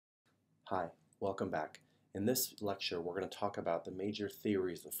Hi, welcome back. In this lecture, we're going to talk about the major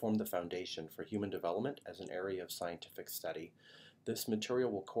theories that form the foundation for human development as an area of scientific study. This material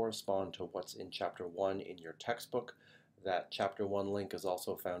will correspond to what's in Chapter 1 in your textbook. That Chapter 1 link is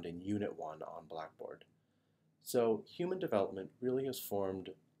also found in Unit 1 on Blackboard. So human development really has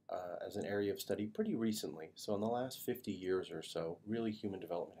formed as an area of study pretty recently. So in the last 50 years or so, really human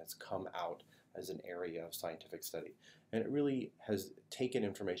development has come out as an area of scientific study. And it really has taken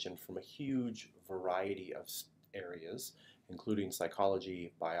information from a huge variety of areas, including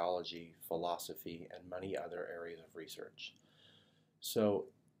psychology, biology, philosophy, and many other areas of research. So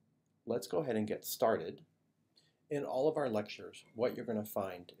let's go ahead and get started. In all of our lectures, what you're going to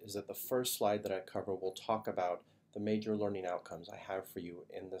find is that the first slide that I cover will talk about the major learning outcomes I have for you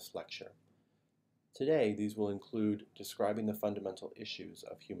in this lecture. Today, these will include describing the fundamental issues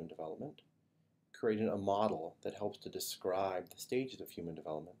of human development, creating a model that helps to describe the stages of human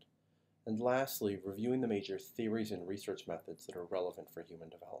development, and lastly, reviewing the major theories and research methods that are relevant for human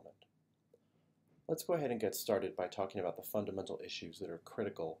development. Let's go ahead and get started by talking about the fundamental issues that are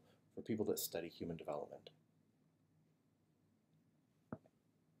critical for people that study human development.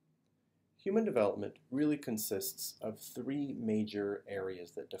 Human development really consists of three major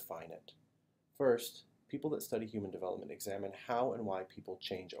areas that define it. First, people that study human development examine how and why people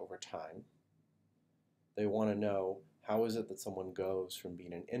change over time. They want to know how is it that someone goes from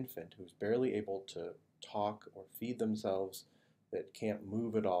being an infant who's barely able to talk or feed themselves, that can't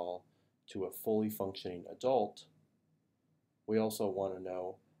move at all, to a fully functioning adult. We also want to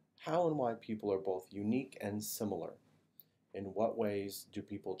know how and why people are both unique and similar. In what ways do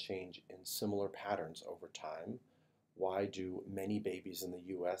people change in similar patterns over time? Why do many babies in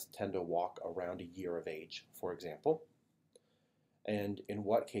the US tend to walk around a year of age, for example? And in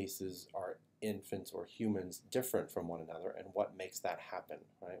what cases are infants or humans different from one another, and what makes that happen,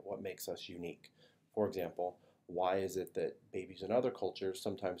 right? What makes us unique? For example, why is it that babies in other cultures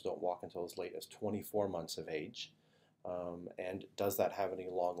sometimes don't walk until as late as 24 months of age? And does that have any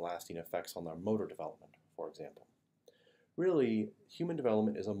long-lasting effects on their motor development, for example? Really, human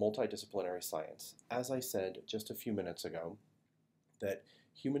development is a multidisciplinary science. As I said just a few minutes ago, that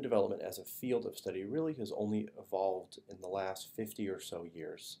human development as a field of study really has only evolved in the last 50 or so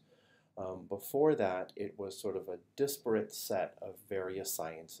years. Before that, it was sort of a disparate set of various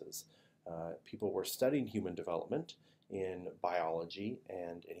sciences. People were studying human development in biology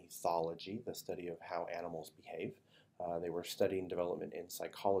and in ethology, the study of how animals behave. They were studying development in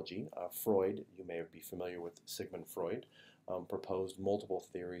psychology. Freud, you may be familiar with Sigmund Freud, proposed multiple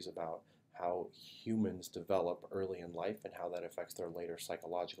theories about how humans develop early in life and how that affects their later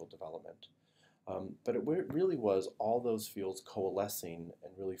psychological development. But it really was all those fields coalescing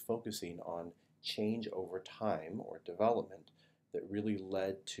and really focusing on change over time or development that really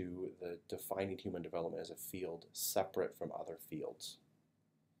led to the defining human development as a field separate from other fields.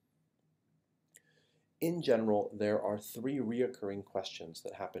 In general, there are three reoccurring questions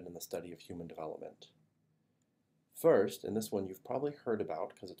that happen in the study of human development. First, and this one you've probably heard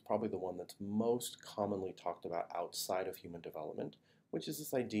about because it's probably the one that's most commonly talked about outside of human development, which is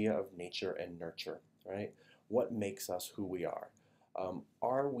this idea of nature and nurture, right? What makes us who we are?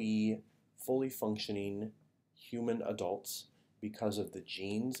 Are we fully functioning human adults because of the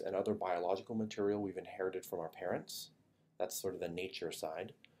genes and other biological material we've inherited from our parents? That's sort of the nature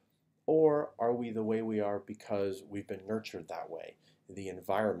side. Or are we the way we are because we've been nurtured that way? The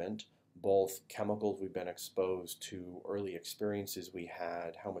environment, both chemicals we've been exposed to, early experiences we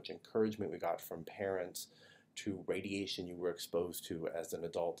had, how much encouragement we got from parents, to radiation you were exposed to as an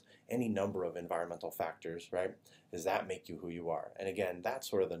adult, any number of environmental factors, right? Does that make you who you are? And again, that's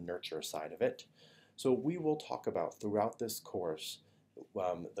sort of the nurture side of it. So we will talk about throughout this course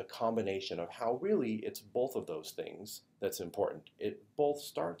the combination of how really it's both of those things that's important. It both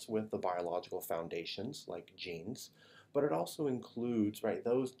starts with the biological foundations like genes, but it also includes, right,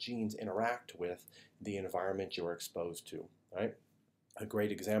 those genes interact with the environment you're exposed to, right? A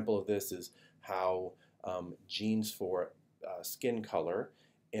great example of this is how genes for skin color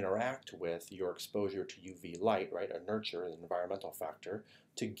interact with your exposure to UV light, right, a nurture, an environmental factor,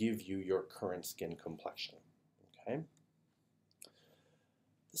 to give you your current skin complexion, okay?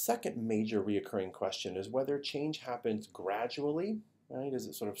 The second major reoccurring question is whether change happens gradually, right? Is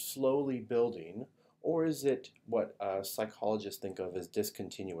it sort of slowly building, or is it what psychologists think of as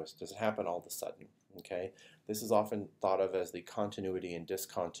discontinuous? Does it happen all of a sudden? Okay, this is often thought of as the continuity and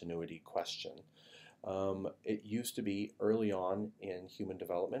discontinuity question. It used to be early on in human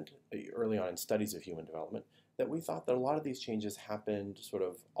development, early on in studies of human development, that we thought that a lot of these changes happened sort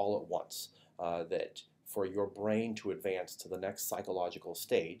of all at once, that for your brain to advance to the next psychological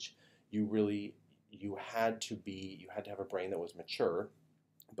stage, you had to have a brain that was mature,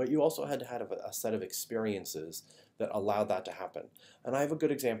 but you also had to have a set of experiences that allowed that to happen. And I have a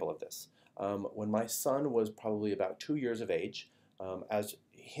good example of this. When my son was probably about 2 years of age, as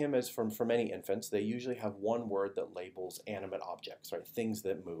for many infants, they usually have one word that labels animate objects, right? Things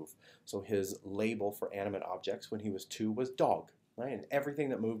that move. So his label for animate objects when he was 2 was dog, right? And everything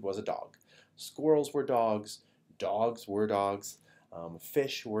that moved was a dog. Squirrels were dogs, dogs were dogs,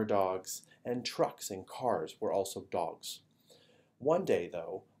 fish were dogs, and trucks and cars were also dogs. One day,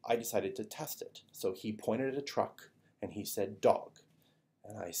 though, I decided to test it. So he pointed at a truck and he said dog.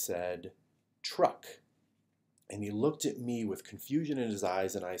 And I said truck. And he looked at me with confusion in his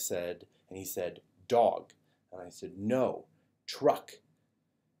eyes and he said dog. And I said no, truck.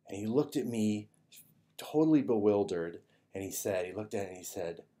 And he looked at me totally bewildered and he looked at it and he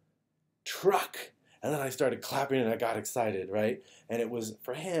said truck. And then I started clapping and I got excited, right? And it was,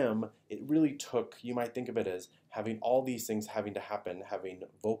 for him, it really took, you might think of it as having all these things having to happen, having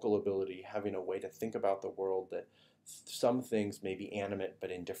vocal ability, having a way to think about the world, that some things may be animate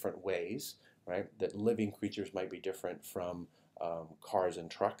but in different ways, right? That living creatures might be different from cars and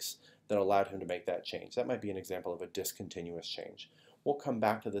trucks, that allowed him to make that change. That might be an example of a discontinuous change. We'll come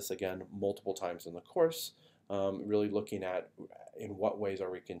back to this again multiple times in the course, really looking at in what ways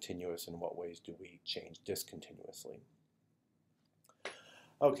are we continuous and what ways do we change discontinuously.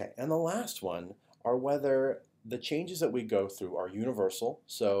 Okay, and the last one are whether the changes that we go through are universal.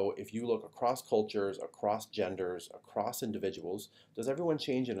 So if you look across cultures, across genders, across individuals, does everyone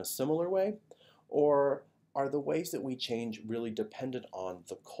change in a similar way? Or are the ways that we change really dependent on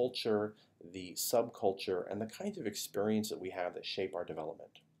the culture, the subculture, and the kinds of experience that we have that shape our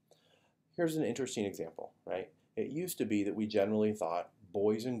development? Here's an interesting example, right? It used to be that we generally thought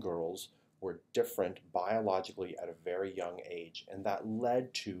boys and girls were different biologically at a very young age, and that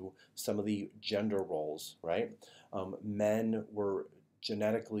led to some of the gender roles, right? Men were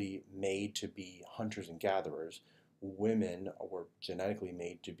genetically made to be hunters and gatherers. Women were genetically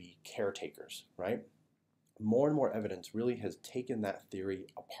made to be caretakers, right? More and more evidence really has taken that theory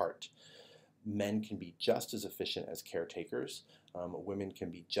apart. Men can be just as efficient as caretakers. Women can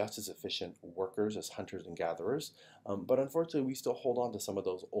be just as efficient workers as hunters and gatherers. But unfortunately, we still hold on to some of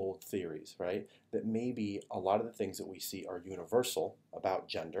those old theories, right? That maybe a lot of the things that we see are universal about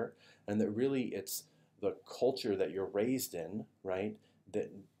gender, and that really it's the culture that you're raised in, right,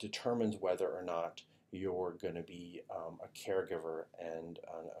 that determines whether or not you're going to be a caregiver and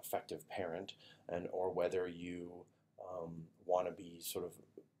an effective parent, or whether you want to be sort of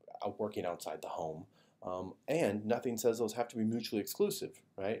working outside the home. And nothing says those have to be mutually exclusive,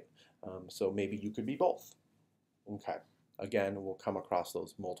 right? So maybe you could be both. Okay. Again, we'll come across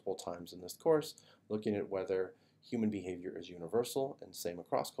those multiple times in this course, looking at whether human behavior is universal and same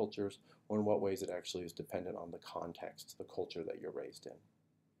across cultures, or in what ways it actually is dependent on the context, the culture that you're raised in.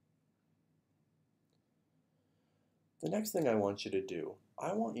 The next thing I want you to do,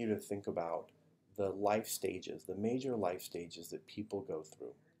 I want you to think about the life stages, the major life stages that people go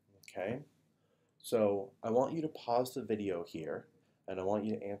through. Okay? So I want you to pause the video here, and I want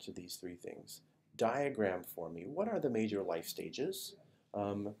you to answer these 3 things. Diagram for me, what are the major life stages?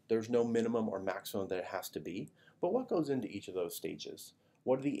 There's no minimum or maximum that it has to be, but what goes into each of those stages?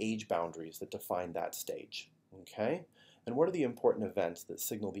 What are the age boundaries that define that stage? Okay? And what are the important events that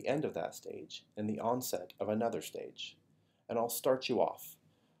signal the end of that stage and the onset of another stage? And I'll start you off.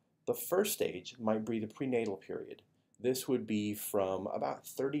 The first stage might be the prenatal period. This would be from about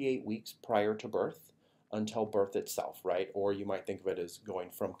 38 weeks prior to birth until birth itself, right? Or you might think of it as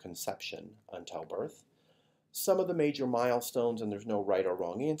going from conception until birth. Some of the major milestones, and there's no right or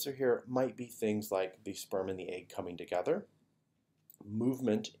wrong answer here, might be things like the sperm and the egg coming together,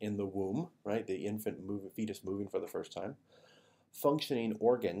 movement in the womb, right? The fetus moving for the first time, functioning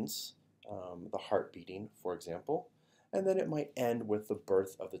organs, the heart beating, for example, and then it might end with the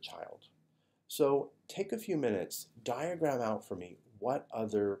birth of the child. So take a few minutes, diagram out for me what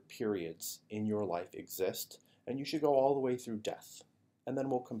other periods in your life exist, and you should go all the way through death, and then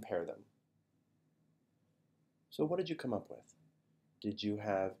we'll compare them. So what did you come up with? Did you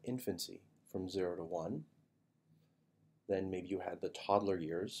have infancy from 0 to 1? Then maybe you had the toddler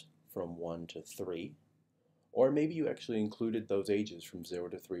years from 1 to 3, or maybe you actually included those ages from 0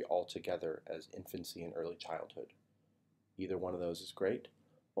 to 3 all together as infancy and early childhood. Either one of those is great.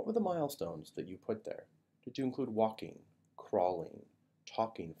 What were the milestones that you put there? Did you include walking, crawling,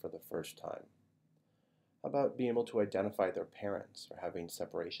 talking for the first time? How about being able to identify their parents or having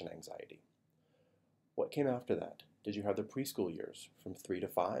separation anxiety? What came after that? Did you have the preschool years from 3 to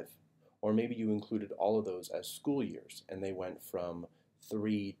 5? Or maybe you included all of those as school years and they went from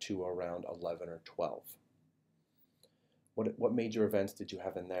 3 to around 11 or 12. What major events did you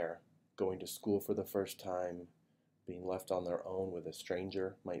have in there? Going to school for the first time, being left on their own with a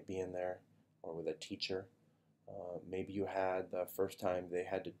stranger might be in there, or with a teacher. Maybe you had the first time they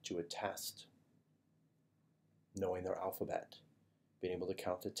had to do a test, knowing their alphabet, being able to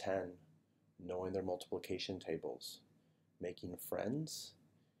count to 10, knowing their multiplication tables, making friends,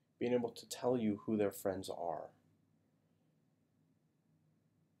 being able to tell you who their friends are.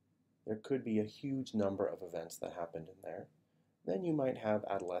 There could be a huge number of events that happened in there. Then you might have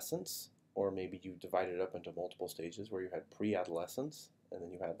adolescence, or maybe you divided it up into multiple stages where you had pre-adolescence, and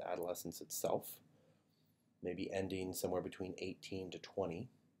then you had the adolescence itself, maybe ending somewhere between 18 to 20.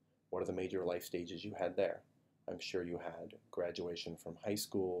 What are the major life stages you had there? I'm sure you had graduation from high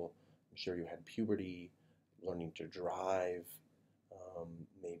school. I'm sure you had puberty, learning to drive.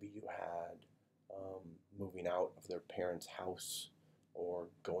 Maybe you had moving out of their parents' house, or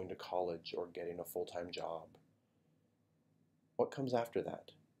going to college, or getting a full-time job. What comes after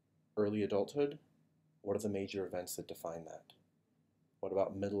that? Early adulthood? What are the major events that define that? What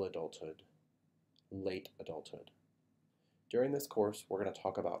about middle adulthood? Late adulthood? During this course, we're going to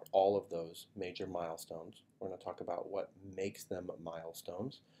talk about all of those major milestones. We're going to talk about what makes them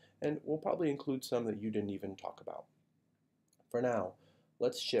milestones, and we'll probably include some that you didn't even talk about. For now,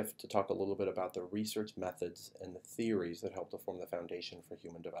 let's shift to talk a little bit about the research methods and the theories that help to form the foundation for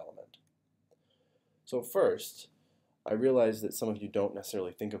human development. So first, I realize that some of you don't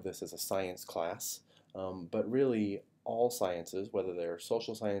necessarily think of this as a science class, but really all sciences, whether they're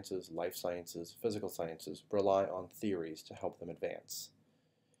social sciences, life sciences, physical sciences, rely on theories to help them advance.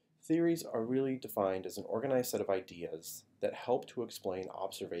 Theories are really defined as an organized set of ideas that help to explain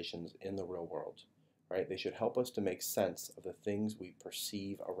observations in the real world. Right? They should help us to make sense of the things we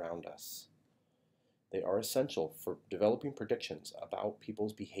perceive around us. They are essential for developing predictions about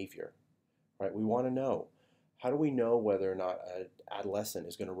people's behavior. Right? We want to know, how do we know whether or not an adolescent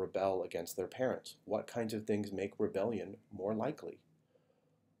is going to rebel against their parents? What kinds of things make rebellion more likely?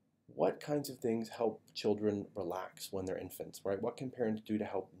 What kinds of things help children relax when they're infants? Right? What can parents do to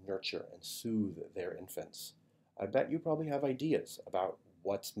help nurture and soothe their infants? I bet you probably have ideas about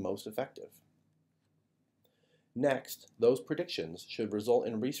what's most effective. Next, those predictions should result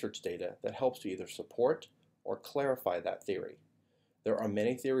in research data that helps to either support or clarify that theory. There are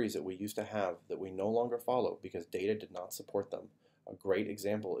many theories that we used to have that we no longer follow because data did not support them. A great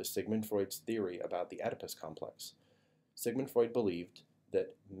example is Sigmund Freud's theory about the Oedipus complex. Sigmund Freud believed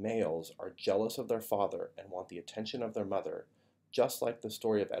that males are jealous of their father and want the attention of their mother, just like the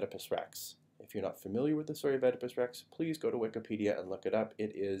story of Oedipus Rex. If you're not familiar with the story of Oedipus Rex, please go to Wikipedia and look it up.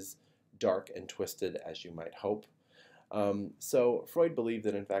 It is dark and twisted, as you might hope. So Freud believed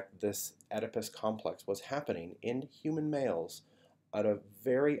that in fact this Oedipus complex was happening in human males at a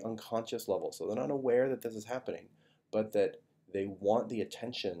very unconscious level. So they're not aware that this is happening, but that they want the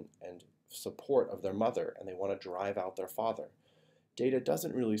attention and support of their mother, and they want to drive out their father. Data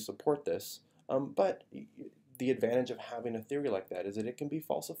doesn't really support this, but the advantage of having a theory like that is that it can be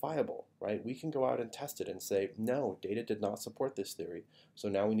falsifiable, right? We can go out and test it and say, no, data did not support this theory, so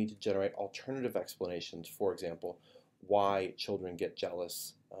now we need to generate alternative explanations. For example, why children get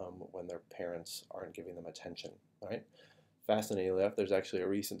jealous when their parents aren't giving them attention, right? Fascinatingly enough, there's actually a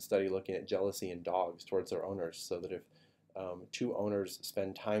recent study looking at jealousy in dogs towards their owners, so that if two owners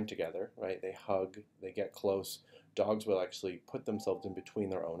spend time together, right, they hug, they get close, dogs will actually put themselves in between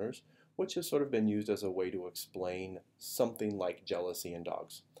their owners, which has sort of been used as a way to explain something like jealousy in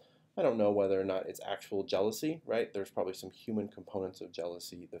dogs. I don't know whether or not it's actual jealousy, right? There's probably some human components of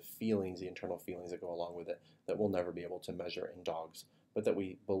jealousy, the feelings, the internal feelings that go along with it, that we'll never be able to measure in dogs, but that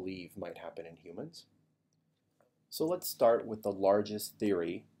we believe might happen in humans. So let's start with the largest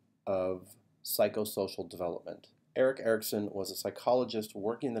theory of psychosocial development. Erik Erikson was a psychologist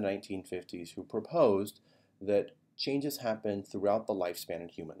working in the 1950s who proposed that changes happen throughout the lifespan in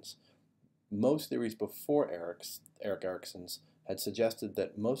humans. Most theories before Erik Erikson's had suggested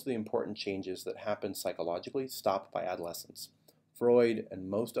that most of the important changes that happen psychologically stopped by adolescence. Freud and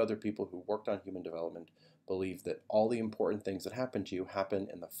most other people who worked on human development believed that all the important things that happen to you happen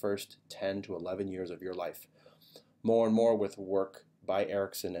in the first 10 to 11 years of your life. More and more with work by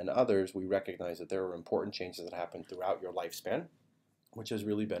Erikson and others, we recognize that there are important changes that happen throughout your lifespan, which has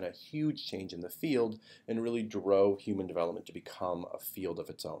really been a huge change in the field and really drove human development to become a field of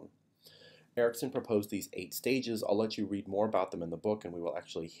its own. Erikson proposed these 8 stages. I'll let you read more about them in the book, and we will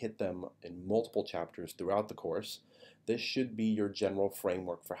actually hit them in multiple chapters throughout the course. This should be your general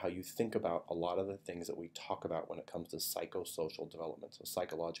framework for how you think about a lot of the things that we talk about when it comes to psychosocial development, so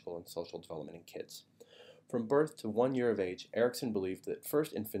psychological and social development in kids. From birth to 1 year of age, Erikson believed that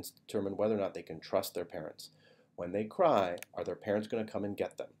first infants determine whether or not they can trust their parents. When they cry, are their parents going to come and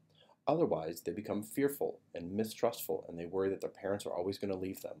get them? Otherwise, they become fearful and mistrustful, and they worry that their parents are always going to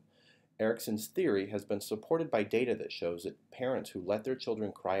leave them. Erikson's theory has been supported by data that shows that parents who let their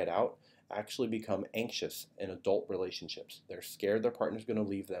children cry it out actually become anxious in adult relationships. They're scared their partner's going to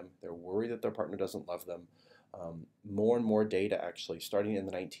leave them. They're worried that their partner doesn't love them. More and more data, actually, starting in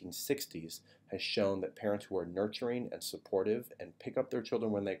the 1960s, has shown that parents who are nurturing and supportive and pick up their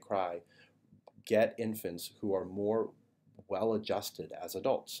children when they cry get infants who are more well-adjusted as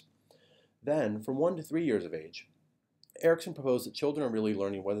adults. Then, from 1 to 3 years of age, Erikson proposed that children are really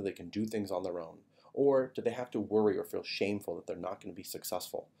learning whether they can do things on their own, or do they have to worry or feel shameful that they're not going to be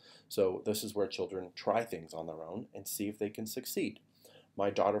successful. So this is where children try things on their own and see if they can succeed. My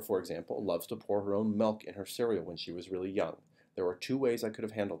daughter, for example, loves to pour her own milk in her cereal when she was really young. There were 2 ways I could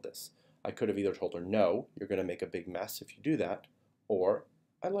have handled this. I could have either told her, no, you're going to make a big mess if you do that, or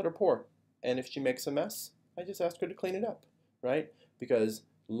I let her pour. And if she makes a mess, I just ask her to clean it up, right? Because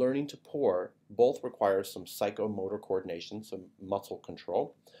learning to pour both requires some psychomotor coordination, some muscle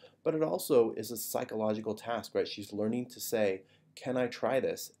control, but it also is a psychological task, right? She's learning to say, can I try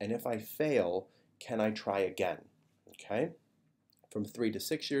this? And if I fail, can I try again? Okay? From 3 to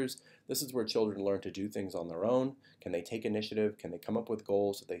 6 years, this is where children learn to do things on their own. Can they take initiative? Can they come up with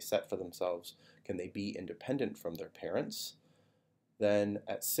goals that they set for themselves? Can they be independent from their parents? Then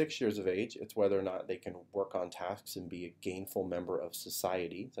at 6 years of age, it's whether or not they can work on tasks and be a gainful member of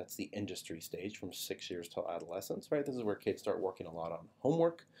society. That's the industry stage from 6 years till adolescence, right? This is where kids start working a lot on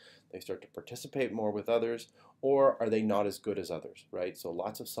homework. They start to participate more with others, or are they not as good as others, right? So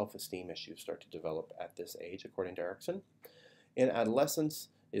lots of self-esteem issues start to develop at this age, according to Erikson. In adolescence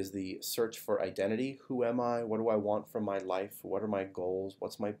is the search for identity. Who am I? What do I want from my life? What are my goals?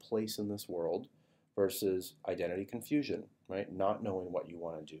 What's my place in this world? Versus identity confusion, right? Not knowing what you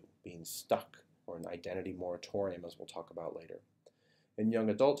want to do, being stuck, or an identity moratorium, as we'll talk about later. In young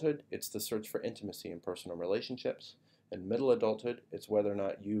adulthood, it's the search for intimacy in personal relationships. In middle adulthood, it's whether or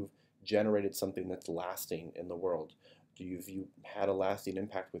not you've generated something that's lasting in the world. Do you had a lasting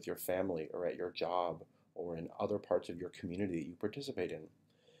impact with your family or at your job or in other parts of your community that you participate in?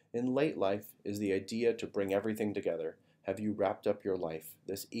 In late life is the idea to bring everything together. Have you wrapped up your life?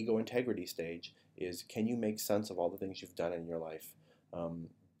 This ego integrity stage is, can you make sense of all the things you've done in your life?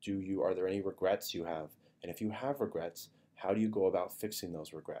 Are there any regrets you have? And if you have regrets, how do you go about fixing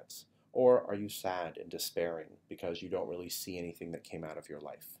those regrets? Or are you sad and despairing because you don't really see anything that came out of your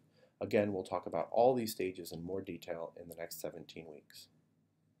life? Again, we'll talk about all these stages in more detail in the next 17 weeks.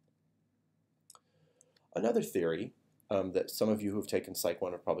 Another theory that some of you who've taken Psych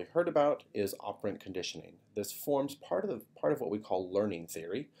 1 have probably heard about is operant conditioning. This forms part of what we call learning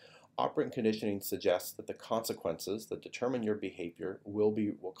theory. Operant conditioning suggests that the consequences that determine your behavior will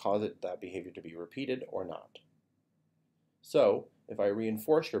cause that behavior to be repeated or not. So, if I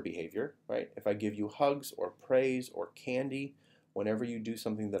reinforce your behavior, right, if I give you hugs or praise or candy whenever you do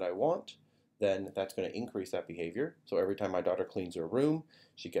something that I want, then that's going to increase that behavior. So every time my daughter cleans her room,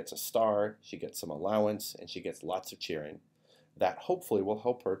 she gets a star, she gets some allowance, and she gets lots of cheering. That hopefully will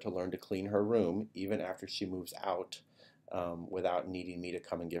help her to learn to clean her room even after she moves out without needing me to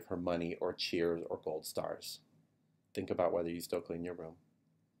come and give her money or cheers or gold stars. Think about whether you still clean your room.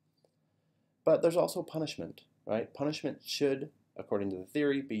 But there's also punishment, right? Punishment should, according to the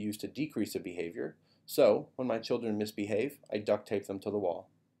theory, be used to decrease a behavior. So when my children misbehave, I duct tape them to the wall.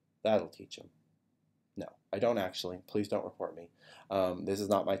 That'll teach them. No, I don't actually. Please don't report me. This is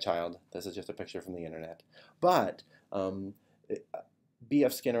not my child. This is just a picture from the internet. But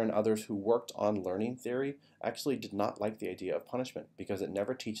B.F. Skinner and others who worked on learning theory actually did not like the idea of punishment because it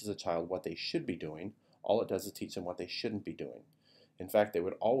never teaches a child what they should be doing. All it does is teach them what they shouldn't be doing. In fact, they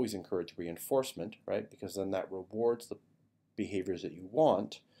would always encourage reinforcement, right? Because then that rewards the behaviors that you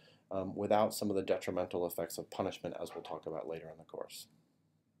want without some of the detrimental effects of punishment, as we'll talk about later in the course.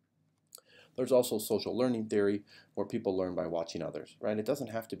 There's also social learning theory where people learn by watching others, right? It doesn't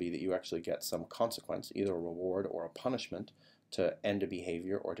have to be that you actually get some consequence, either a reward or a punishment to end a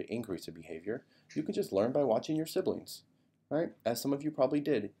behavior or to increase a behavior. You can just learn by watching your siblings, right? As some of you probably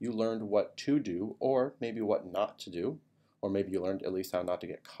did. You learned what to do or maybe what not to do, or maybe you learned at least how not to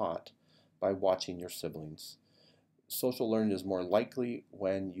get caught by watching your siblings. Social learning is more likely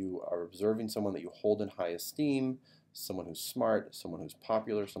when you are observing someone that you hold in high esteem, someone who's smart, someone who's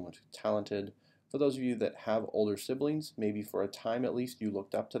popular, someone who's talented. For those of you that have older siblings, maybe for a time at least you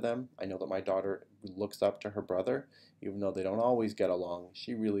looked up to them. I know that my daughter looks up to her brother, even though they don't always get along.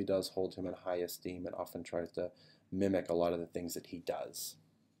 She really does hold him in high esteem and often tries to mimic a lot of the things that he does.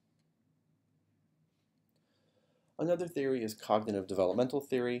 Another theory is cognitive developmental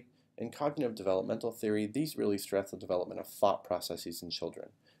theory. In cognitive developmental theory, these really stress the development of thought processes in children.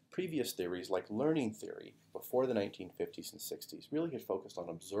 Previous theories like learning theory before the 1950s and 60s really had focused on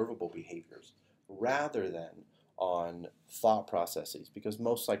observable behaviors rather than on thought processes, because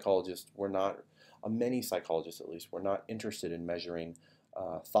most psychologists were not, many psychologists at least, were not interested in measuring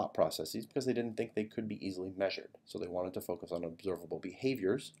thought processes because they didn't think they could be easily measured. So they wanted to focus on observable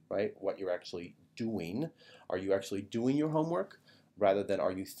behaviors, right? What you're actually doing. Are you actually doing your homework rather than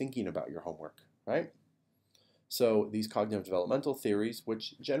are you thinking about your homework, right? So these cognitive developmental theories,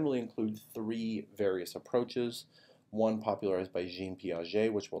 which generally include three various approaches, one popularized by Jean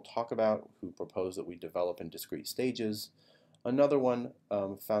Piaget, which we'll talk about, who proposed that we develop in discrete stages. Another one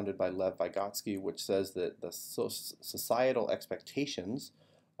founded by Lev Vygotsky, which says that the societal expectations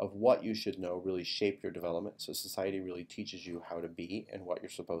of what you should know really shape your development. So society really teaches you how to be and what you're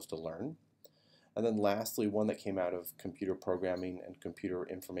supposed to learn. And then lastly, one that came out of computer programming and computer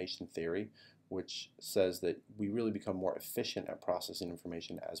information theory, which says that we really become more efficient at processing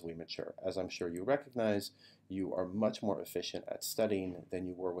information as we mature. As I'm sure you recognize, you are much more efficient at studying than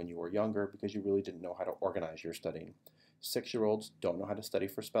you were when you were younger because you really didn't know how to organize your studying. 6-year-olds don't know how to study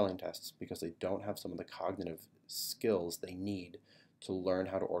for spelling tests because they don't have some of the cognitive skills they need to learn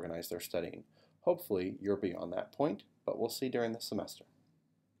how to organize their studying. Hopefully you're beyond that point, but we'll see during the semester.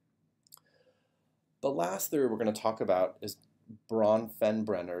 The last theory we're going to talk about is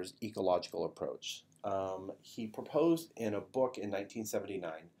Bronfenbrenner's ecological approach. He proposed in a book in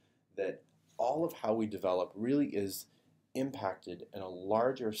 1979 that all of how we develop really is impacted in a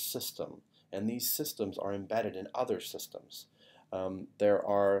larger system, and these systems are embedded in other systems. There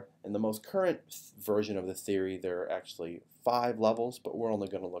are, in the most current version of the theory, there are actually 5 levels, but we're only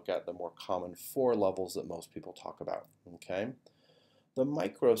going to look at the more common 4 levels that most people talk about. Okay? The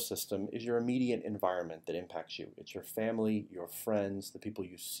microsystem is your immediate environment that impacts you. It's your family, your friends, the people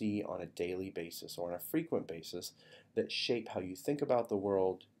you see on a daily basis or on a frequent basis that shape how you think about the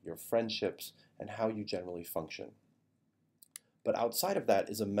world, your friendships, and how you generally function. But outside of that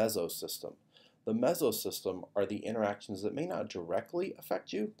is a mesosystem. The mesosystem are the interactions that may not directly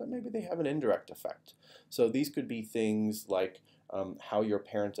affect you, but maybe they have an indirect effect. So these could be things like how your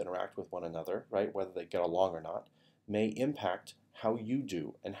parents interact with one another, right? Whether they get along or not, may impact how you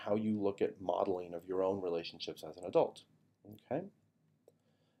do and how you look at modeling of your own relationships as an adult. Okay?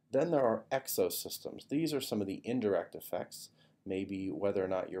 Then there are exosystems. These are some of the indirect effects. Maybe whether or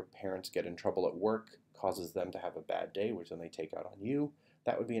not your parents get in trouble at work causes them to have a bad day, which then they take out on you.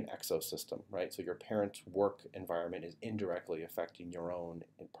 That would be an exosystem, right? So your parents' work environment is indirectly affecting your own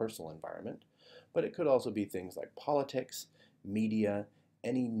personal environment. But it could also be things like politics, media,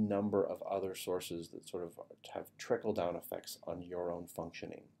 any number of other sources that sort of have trickle-down effects on your own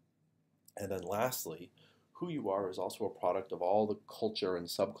functioning. And then lastly, who you are is also a product of all the culture and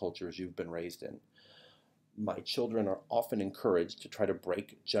subcultures you've been raised in. My children are often encouraged to try to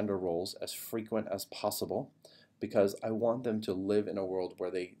break gender roles as frequent as possible because I want them to live in a world where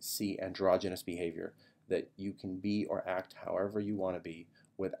they see androgynous behavior, that you can be or act however you want to be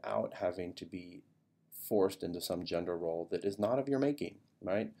without having to be forced into some gender role that is not of your making,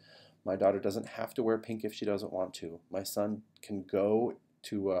 right? My daughter doesn't have to wear pink if she doesn't want to. My son can go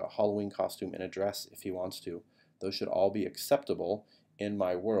to a Halloween costume in a dress if he wants to. Those should all be acceptable in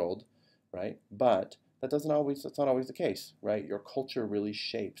my world, right? But that's not always the case, right? Your culture really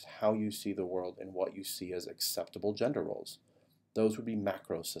shapes how you see the world and what you see as acceptable gender roles. Those would be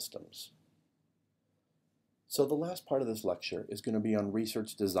macro systems. So the last part of this lecture is going to be on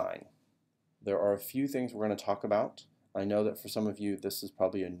research design. There are a few things we're going to talk about. I know that for some of you this is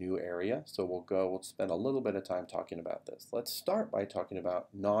probably a new area, so we'll spend a little bit of time talking about this. Let's start by talking about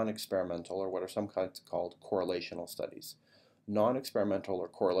non-experimental, or what are sometimes called correlational studies. Non-experimental or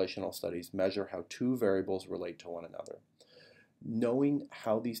correlational studies measure how 2 variables relate to one another. Knowing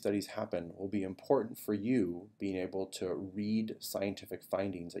how these studies happen will be important for you being able to read scientific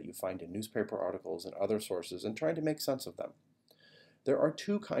findings that you find in newspaper articles and other sources and trying to make sense of them. There are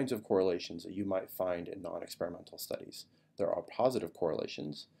 2 kinds of correlations that you might find in non-experimental studies. There are positive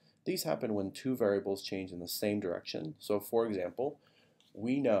correlations. These happen when 2 variables change in the same direction. So for example,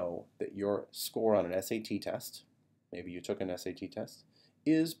 we know that your score on an SAT test, maybe you took an SAT test,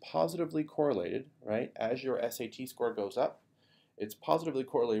 is positively correlated, right? As your SAT score goes up, it's positively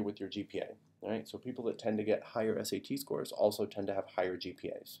correlated with your GPA, right? So people that tend to get higher SAT scores also tend to have higher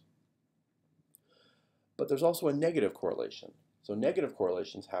GPAs. But there's also a negative correlation. So negative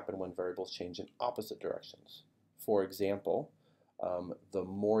correlations happen when variables change in opposite directions. For example, the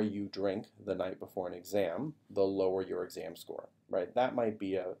more you drink the night before an exam, the lower your exam score, right? That might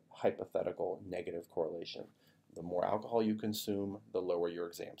be a hypothetical negative correlation. The more alcohol you consume, the lower your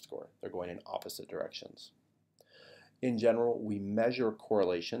exam score. They're going in opposite directions. In general, we measure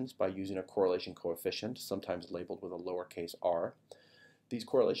correlations by using a correlation coefficient, sometimes labeled with a lowercase r. These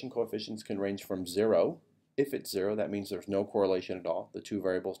correlation coefficients can range from 0. If it's 0, that means there's no correlation at all. The two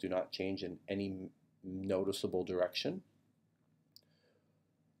variables do not change in any noticeable direction.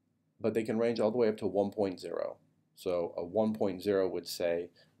 But they can range all the way up to 1.0. So a 1.0 would say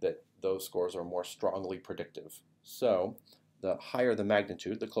that those scores are more strongly predictive. So the higher the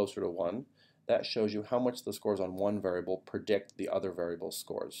magnitude, the closer to 1, that shows you how much the scores on one variable predict the other variable's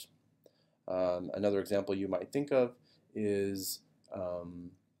scores. Another example you might think of is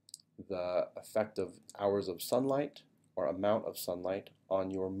the effect of hours of sunlight or amount of sunlight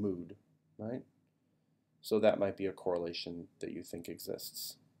on your mood, right? So that might be a correlation that you think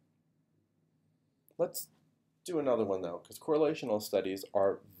exists. Let's do another one though, because correlational studies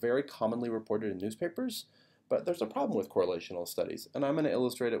are very commonly reported in newspapers, but there's a problem with correlational studies, and I'm going to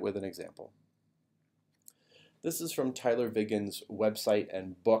illustrate it with an example. This is from Tyler Vigen's website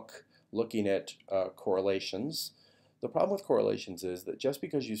and book looking at correlations. The problem with correlations is that just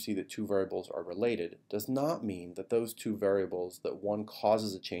because you see that two variables are related does not mean that those two variables, that one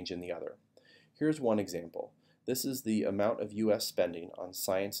causes a change in the other. Here's one example. This is the amount of U.S. spending on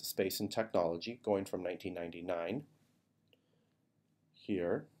science, space, and technology going from 1999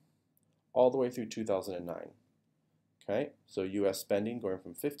 here all the way through 2009. Okay, so U.S. spending going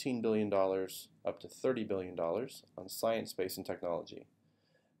from $15 billion up to $30 billion on science, space, and technology.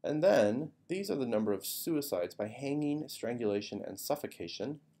 And then these are the number of suicides by hanging, strangulation, and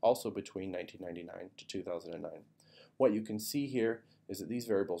suffocation, also between 1999 to 2009. What you can see here is that these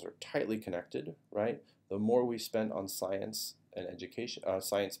variables are tightly connected, right? The more we spend on science and education,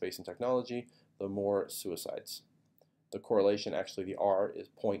 science, space, and technology, the more suicides. The correlation, actually the R, is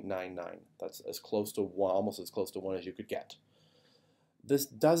 0.99. That's as close to 1, almost as close to 1 as you could get. This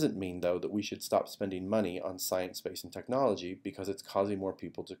doesn't mean, though, that we should stop spending money on science, space, and technology because it's causing more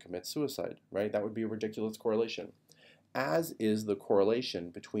people to commit suicide, right? That would be a ridiculous correlation. As is the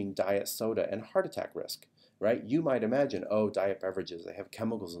correlation between diet soda and heart attack risk, right? You might imagine, oh, diet beverages, they have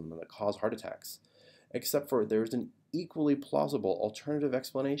chemicals in them that cause heart attacks. Except for there's an equally plausible alternative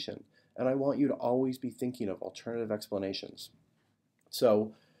explanation. And I want you to always be thinking of alternative explanations.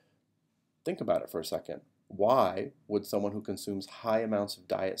 So think about it for a second. Why would someone who consumes high amounts of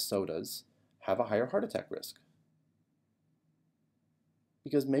diet sodas have a higher heart attack risk?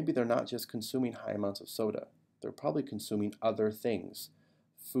 Because maybe they're not just consuming high amounts of soda. They're probably consuming other things,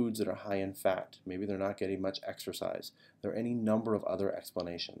 foods that are high in fat. Maybe they're not getting much exercise. There are any number of other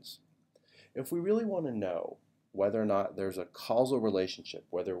explanations. If we really want to know whether or not there's a causal relationship,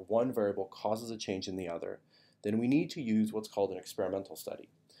 whether one variable causes a change in the other, then we need to use what's called an experimental study.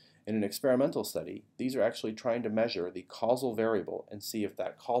 In an experimental study, these are actually trying to measure the causal variable and see if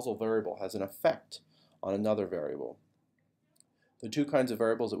that causal variable has an effect on another variable. The two kinds of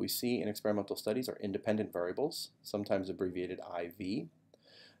variables that we see in experimental studies are independent variables, sometimes abbreviated IV.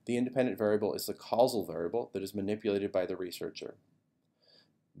 The independent variable is the causal variable that is manipulated by the researcher.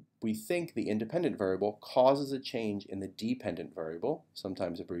 We think the independent variable causes a change in the dependent variable,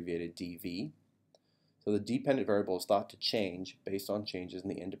 sometimes abbreviated DV. So the dependent variable is thought to change based on changes in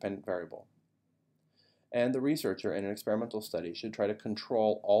the independent variable. And the researcher in an experimental study should try to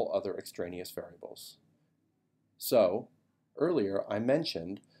control all other extraneous variables. So, earlier I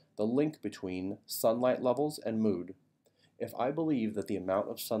mentioned the link between sunlight levels and mood. If I believe that the amount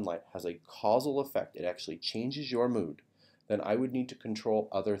of sunlight has a causal effect, it actually changes your mood, then I would need to control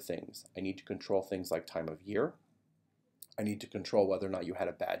other things. I need to control things like time of year. I need to control whether or not you had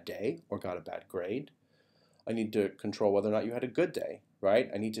a bad day or got a bad grade. I need to control whether or not you had a good day, right?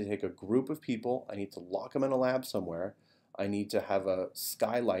 I need to take a group of people, I need to lock them in a lab somewhere, I need to have a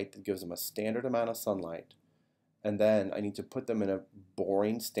skylight that gives them a standard amount of sunlight, and then I need to put them in a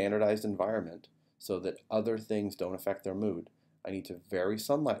boring, standardized environment so that other things don't affect their mood. I need to vary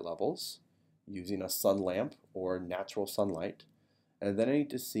sunlight levels using a sun lamp or natural sunlight, and then I need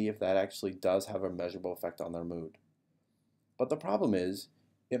to see if that actually does have a measurable effect on their mood. But the problem is,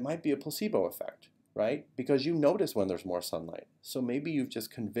 it might be a placebo effect, right? Because you notice when there's more sunlight. So maybe you've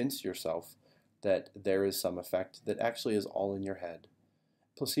just convinced yourself that there is some effect that actually is all in your head.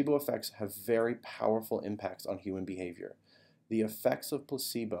 Placebo effects have very powerful impacts on human behavior. The effects of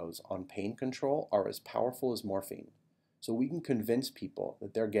placebos on pain control are as powerful as morphine. So we can convince people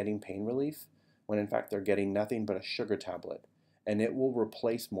that they're getting pain relief when in fact they're getting nothing but a sugar tablet, and it will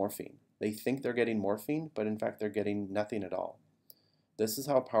replace morphine. They think they're getting morphine, but in fact they're getting nothing at all. This is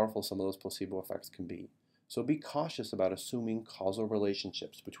how powerful some of those placebo effects can be. So be cautious about assuming causal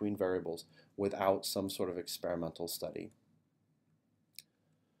relationships between variables without some sort of experimental study.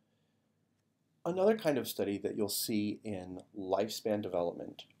 Another kind of study that you'll see in lifespan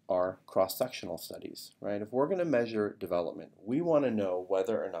development are cross-sectional studies, right? If we're going to measure development, we want to know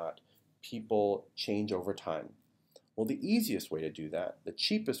whether or not people change over time. Well, the easiest way to do that, the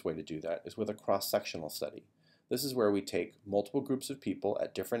cheapest way to do that, is with a cross-sectional study. This is where we take multiple groups of people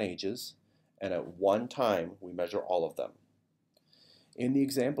at different ages, and at one time we measure all of them. In the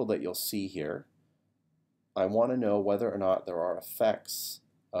example that you'll see here, I want to know whether or not there are effects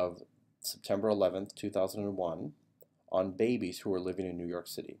of September 11th, 2001 on babies who are living in New York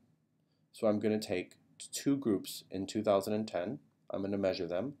City. So I'm going to take two groups in 2010. I'm going to measure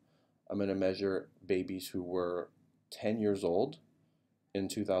them. I'm going to measure babies who were 10 years old in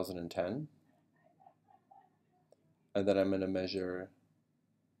 2010. And then I'm going to measure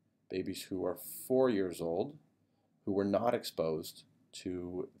babies who are 4 years old who were not exposed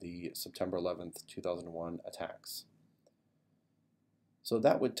to the September 11th, 2001 attacks. So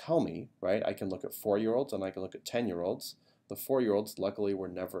that would tell me, right, I can look at 4-year-olds and I can look at 10-year-olds. The 4-year-olds luckily were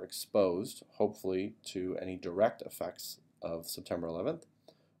never exposed, hopefully, to any direct effects of September 11th,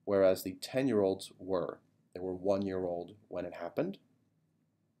 whereas the 10-year-olds were. They were 1-year-old when it happened.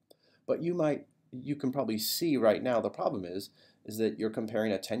 But you can probably see right now the problem is that you're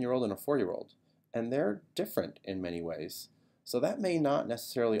comparing a 10-year-old and a 4-year-old, and they're different in many ways. So that may not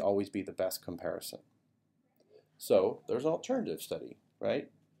necessarily always be the best comparison. So there's an alternative study, right?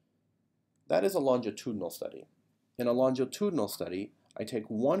 That is a longitudinal study. In a longitudinal study, I take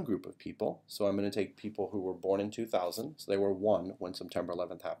one group of people, so I'm going to take people who were born in 2000, so they were 1 when September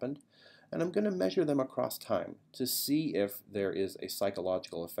 11th happened, and I'm going to measure them across time to see if there is a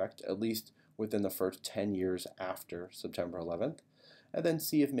psychological effect, at least within the first 10 years after September 11th, and then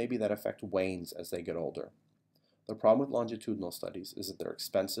see if maybe that effect wanes as they get older. The problem with longitudinal studies is that they're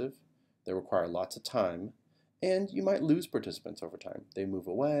expensive, they require lots of time, and you might lose participants over time. They move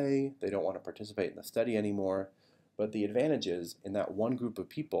away, they don't want to participate in the study anymore, but the advantage is in that one group of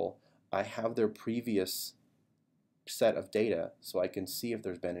people, I have their previous set of data so I can see if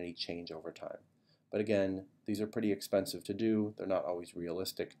there's been any change over time. But again, these are pretty expensive to do. They're not always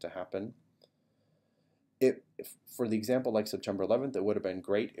realistic to happen. If for the example like September 11th, it would have been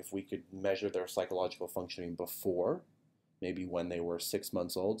great if we could measure their psychological functioning before, maybe when they were 6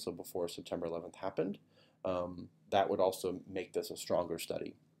 months old, so before September 11th happened. That would also make this a stronger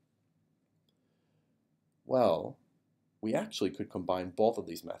study. Well, we actually could combine both of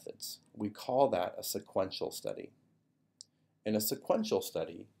these methods. We call that a sequential study. In a sequential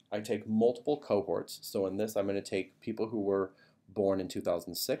study, I take multiple cohorts. So in this, I'm going to take people who were born in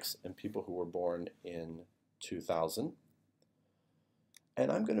 2006 and people who were born in 2000.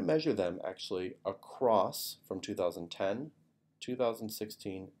 And I'm going to measure them actually across from 2010,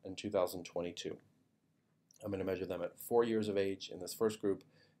 2016, and 2022. I'm going to measure them at 4 years of age in this first group,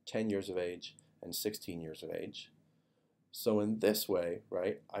 10 years of age, and 16 years of age. So in this way,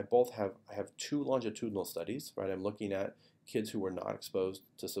 right, I have two longitudinal studies, right? I'm looking at kids who were not exposed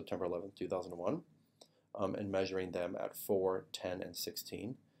to September 11th, 2001, and measuring them at 4, 10, and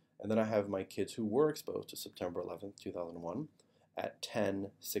 16. And then I have my kids who were exposed to September 11th, 2001 at 10,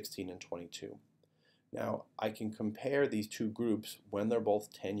 16, and 22. Now, I can compare these two groups when they're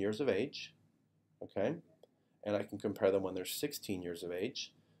both 10 years of age, okay? And I can compare them when they're 16 years of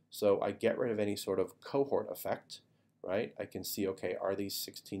age. So I get rid of any sort of cohort effect, right? I can see, okay, are these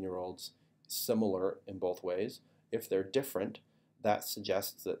 16-year-olds similar in both ways? If they're different, that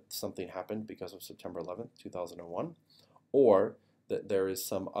suggests that something happened because of September 11th, 2001, or that there is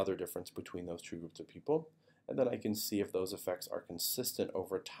some other difference between those two groups of people. And then I can see if those effects are consistent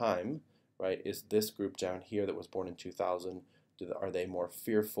over time, right? Is this group down here that was born in 2000, are they more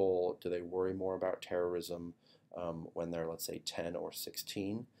fearful? Do they worry more about terrorism when they're, let's say, 10 or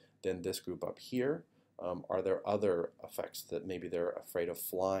 16 than this group up here? Are there other effects that maybe they're afraid of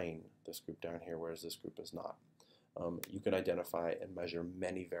flying, this group down here, whereas this group is not? You can identify and measure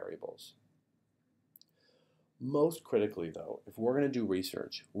many variables. Most critically, though, if we're going to do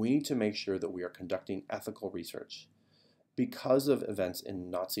research, we need to make sure that we are conducting ethical research. Because of events in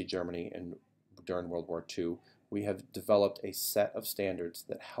Nazi Germany and during World War II, we have developed a set of standards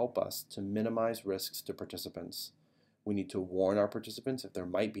that help us to minimize risks to participants. We need to warn our participants if there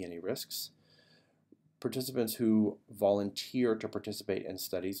might be any risks. Participants who volunteer to participate in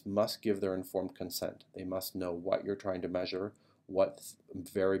studies must give their informed consent. They must know what you're trying to measure, what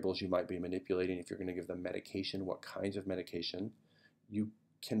variables you might be manipulating, if you're going to give them medication, what kinds of medication. You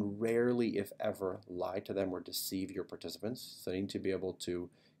can rarely, if ever, lie to them or deceive your participants, so you need to be able to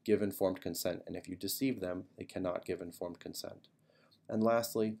give informed consent, and if you deceive them, they cannot give informed consent. And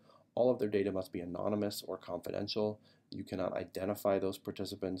lastly, all of their data must be anonymous or confidential. You cannot identify those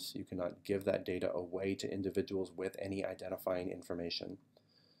participants. You cannot give that data away to individuals with any identifying information.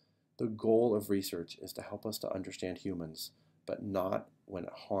 The goal of research is to help us to understand humans, but not when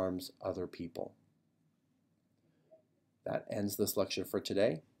it harms other people. That ends this lecture for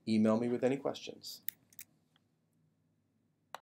today. Email me with any questions.